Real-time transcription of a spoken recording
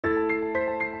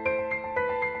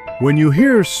When you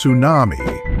hear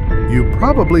tsunami, you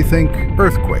probably think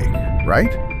earthquake,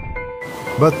 right?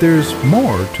 But there's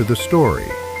more to the story.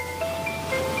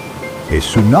 A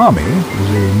tsunami is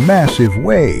a massive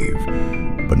wave,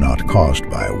 but not caused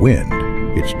by a wind.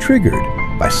 It's triggered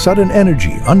by sudden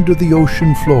energy under the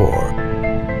ocean floor.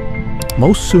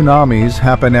 Most tsunamis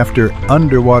happen after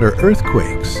underwater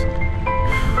earthquakes.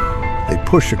 They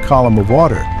push a column of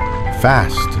water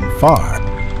fast and far.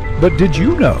 But did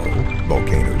you know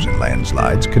volcanoes and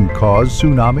landslides can cause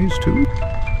tsunamis too?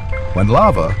 When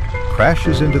lava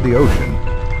crashes into the ocean,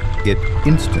 it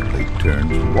instantly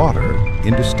turns water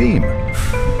into steam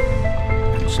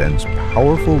and sends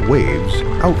powerful waves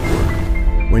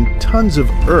outward. When tons of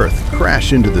earth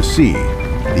crash into the sea,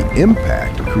 the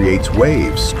impact creates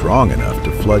waves strong enough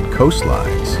to flood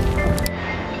coastlines.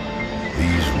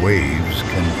 These waves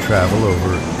can travel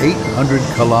over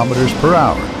 800 kilometers per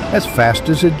hour, as fast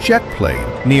as a jet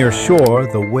plane. Near shore,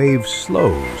 the wave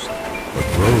slows, but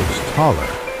grows taller,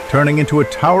 turning into a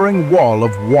towering wall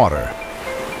of water.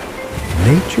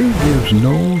 Nature gives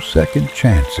no second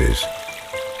chances.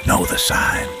 Know the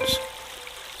signs.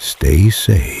 Stay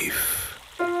safe.